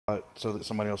so that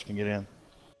somebody else can get in.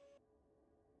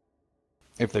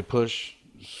 If they push,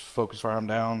 just focus fire them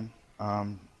down.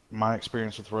 My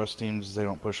experience with Rust teams is they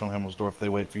don't push on Himmelsdorf. They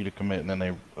wait for you to commit and then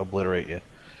they obliterate you.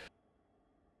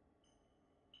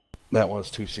 That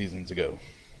was 2 seasons ago.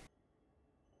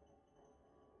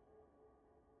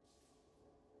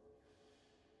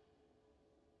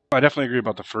 I definitely agree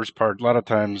about the first part. A lot of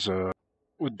times,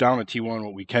 with down at T1,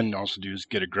 what we can also do is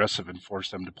get aggressive and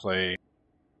force them to play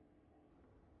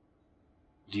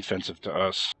defensive to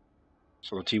us,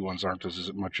 so the T1s aren't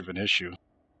as much of an issue.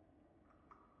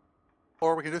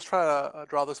 Or we can just try to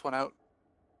draw this one out.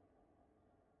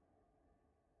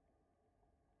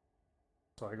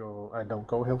 So I don't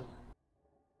go hill?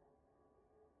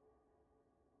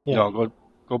 Yeah. No,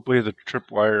 go play the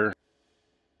tripwire.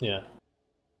 Yeah.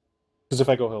 Because if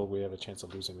I go hill, we have a chance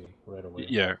of losing me right away.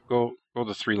 Yeah, go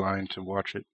the 3 line to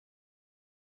watch it.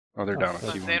 Oh, they're down at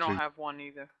T1 They don't too. have one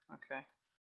either. Okay.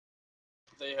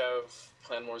 They have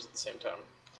clan wars at the same time.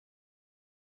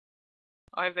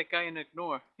 I have that guy in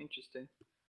ignore. Interesting.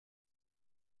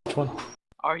 Which one?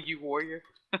 Are you warrior?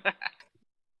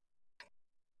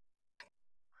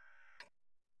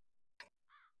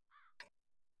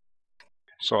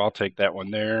 So I'll take that one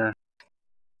there.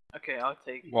 Okay, I'll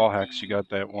take Wall hacks, you got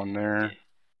that one there. Yeah.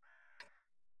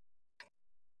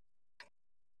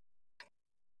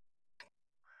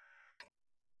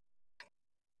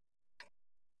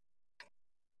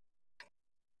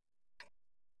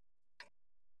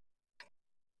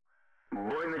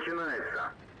 Бой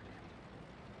начинается.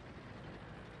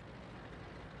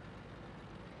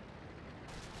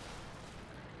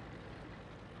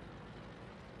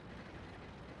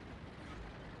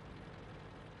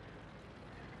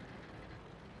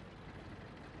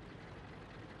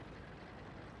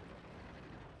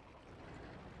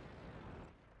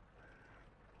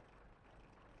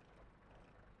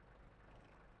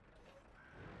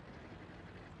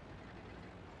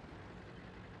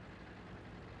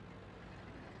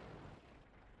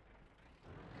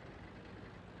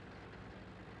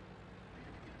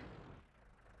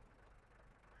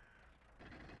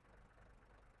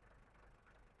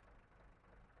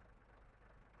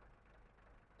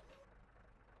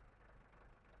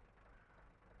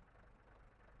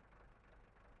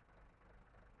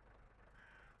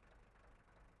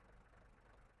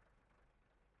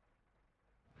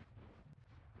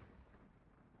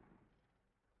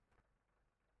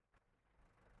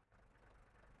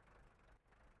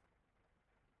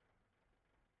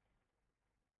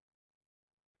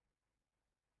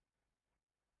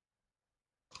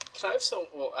 Can I have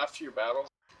well, after your battle,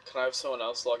 can I have someone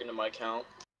else log into my account?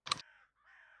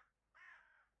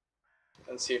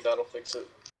 And see if that'll fix it?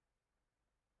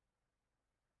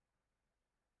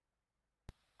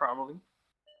 Probably.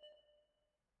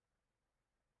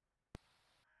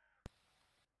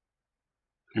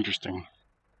 Interesting.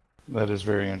 That is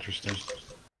very interesting.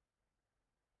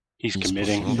 He's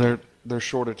committing. They're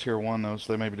short of tier 1 though,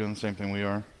 so they may be doing the same thing we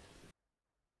are.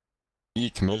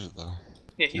 He committed though.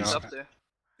 Yeah, he's up there.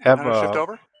 Have shift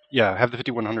over? Yeah, have the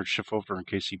 5100 shift over in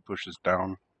case he pushes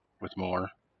down with more,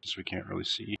 because we can't really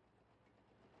see.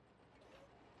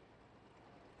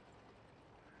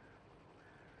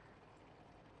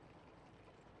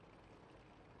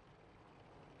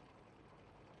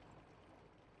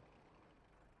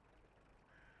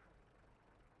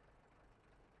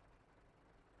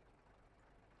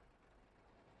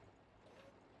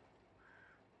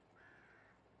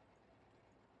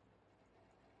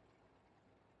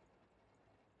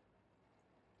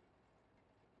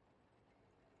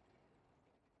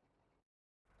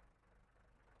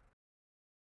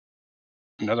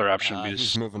 Another option would be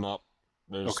He's moving up.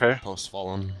 There's okay. Post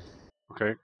fallen.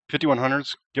 Okay.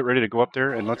 5100s, get ready to go up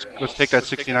there and let's take that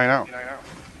 69 out.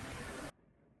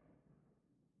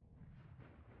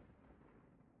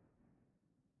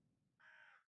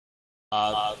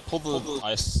 Pull the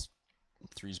ice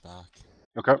 3s back.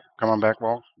 Okay, come on back,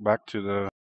 Wall. Back to the.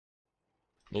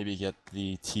 Maybe get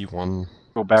the T1.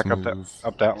 Go back up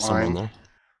that line. There.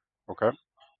 Okay.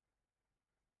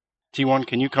 T1,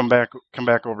 can you come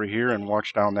back over here and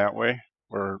watch down that way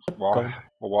where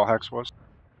wall hacks was?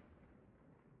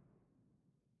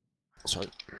 Sorry.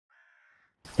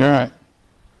 You're all right.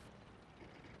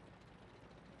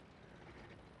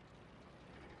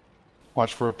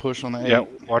 Watch for a push on the 8. Yeah,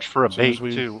 watch for a bait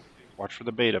too. Watch for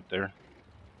the bait up there.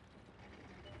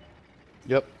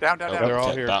 Yep. Down. They're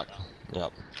all here. Back.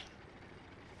 Yep.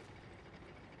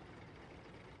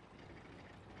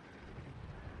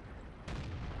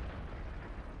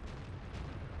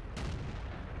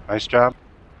 Nice job.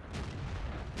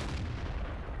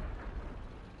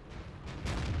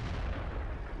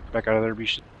 Back out of there,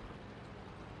 Bish.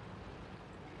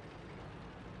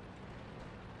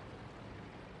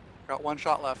 Got one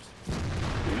shot left.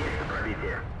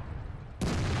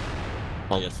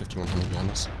 Oh, yeah, 5100 behind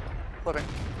us. Flipping.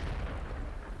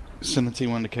 Send the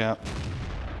T1 to cap.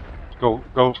 Go,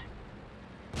 go.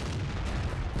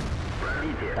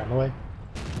 On the way.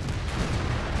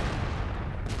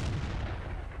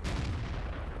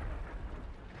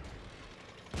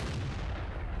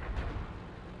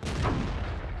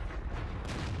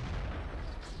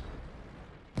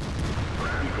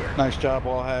 Nice job,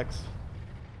 wall hacks.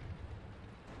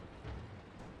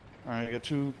 Alright, I got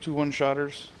two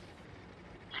one-shotters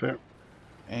Fair.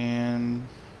 and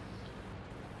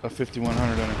a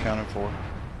 5100 unaccounted for.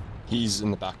 He's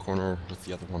in the back corner with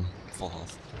the other one, full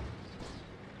health.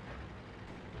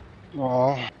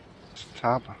 Oh,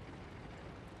 top.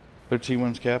 Their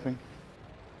T1's capping.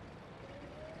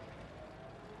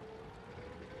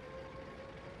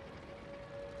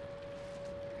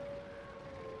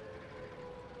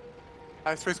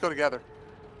 Nice, threes go together.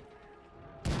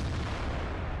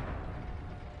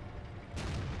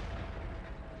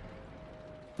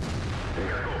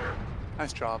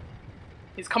 Nice job.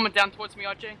 He's coming down towards me,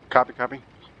 RJ. Copy, copy.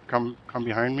 Come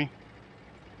behind me.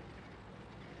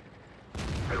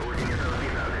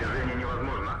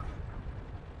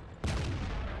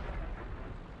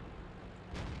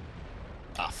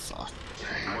 Ah, fuck.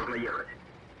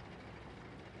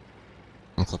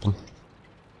 I'm clipping.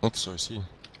 Oops, sorry, see.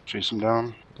 Chase him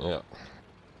down. Yeah.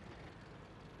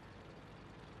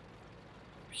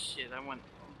 Shit, I went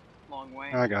a long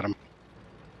way. I got him.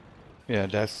 Yeah,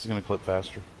 Dax is gonna clip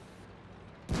faster.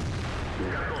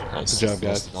 Nice. Good job, Nicely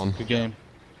guys. done. Good game.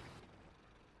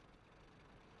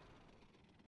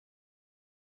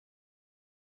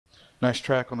 Nice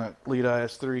track on that lead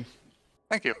IS-3.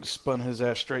 Thank you. Spun his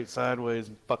ass straight sideways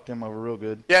and fucked him over real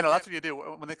good. Yeah, no, that's what you do.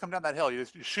 When they come down that hill, you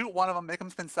shoot one of them, make them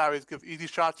spin sideways, give easy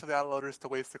shots to the autoloaders to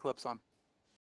waste the clips on.